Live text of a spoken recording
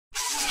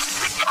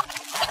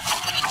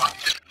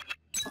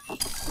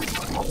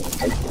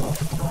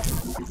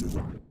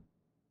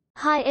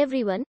Hi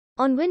everyone.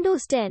 On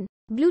Windows 10,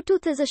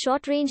 Bluetooth is a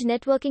short-range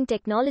networking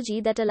technology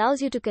that allows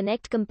you to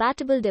connect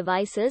compatible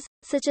devices,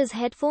 such as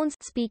headphones,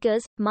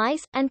 speakers,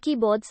 mice, and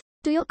keyboards,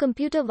 to your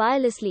computer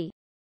wirelessly.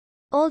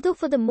 Although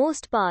for the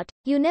most part,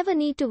 you never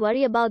need to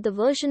worry about the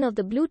version of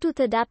the Bluetooth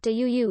adapter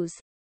you use.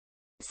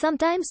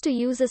 Sometimes to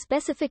use a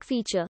specific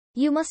feature,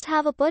 you must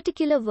have a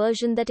particular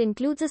version that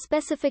includes a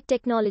specific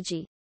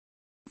technology.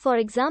 For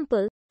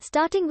example,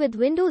 starting with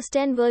Windows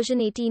 10 version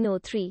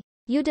 18.03,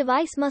 your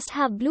device must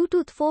have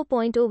Bluetooth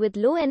 4.0 with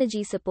low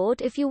energy support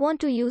if you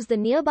want to use the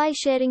nearby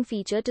sharing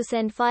feature to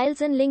send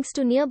files and links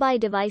to nearby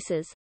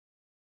devices.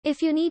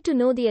 If you need to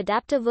know the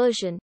adapter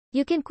version,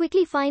 you can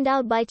quickly find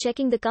out by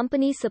checking the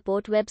company's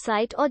support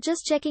website or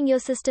just checking your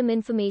system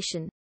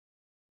information.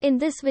 In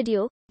this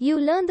video,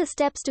 you'll learn the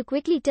steps to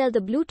quickly tell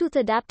the Bluetooth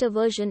adapter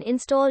version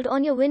installed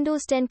on your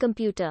Windows 10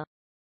 computer.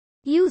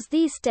 Use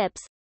these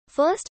steps.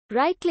 First,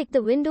 right-click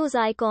the Windows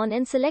icon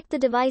and select the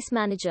Device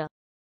Manager.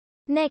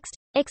 Next,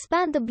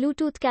 expand the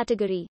Bluetooth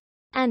category.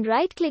 And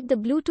right-click the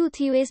Bluetooth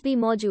USB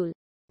module.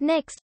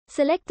 Next,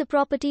 select the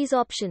Properties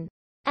option.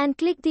 And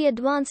click the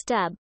Advanced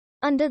tab.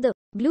 Under the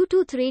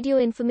Bluetooth Radio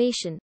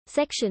Information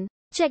section,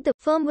 check the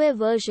Firmware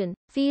version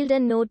field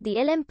and note the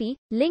LMP,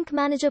 Link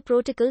Manager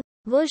Protocol,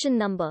 version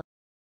number.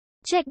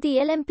 Check the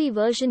LMP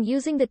version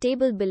using the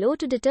table below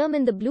to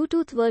determine the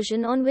Bluetooth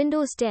version on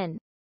Windows 10.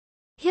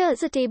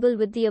 Here's a table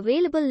with the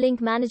available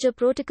Link Manager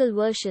Protocol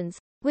versions,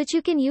 which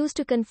you can use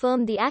to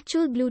confirm the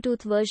actual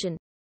Bluetooth version.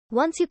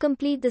 Once you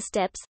complete the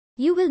steps,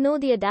 you will know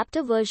the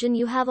adapter version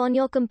you have on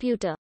your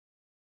computer.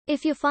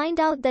 If you find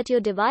out that your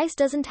device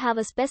doesn't have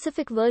a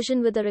specific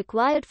version with a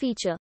required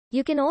feature,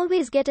 you can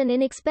always get an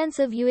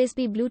inexpensive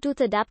USB Bluetooth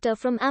adapter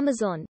from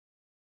Amazon.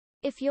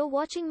 If you're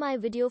watching my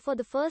video for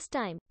the first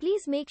time,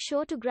 please make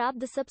sure to grab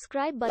the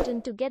subscribe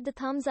button to get the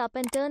thumbs up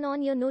and turn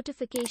on your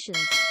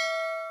notifications,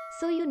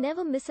 so you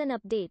never miss an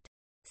update.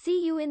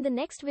 See you in the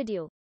next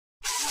video.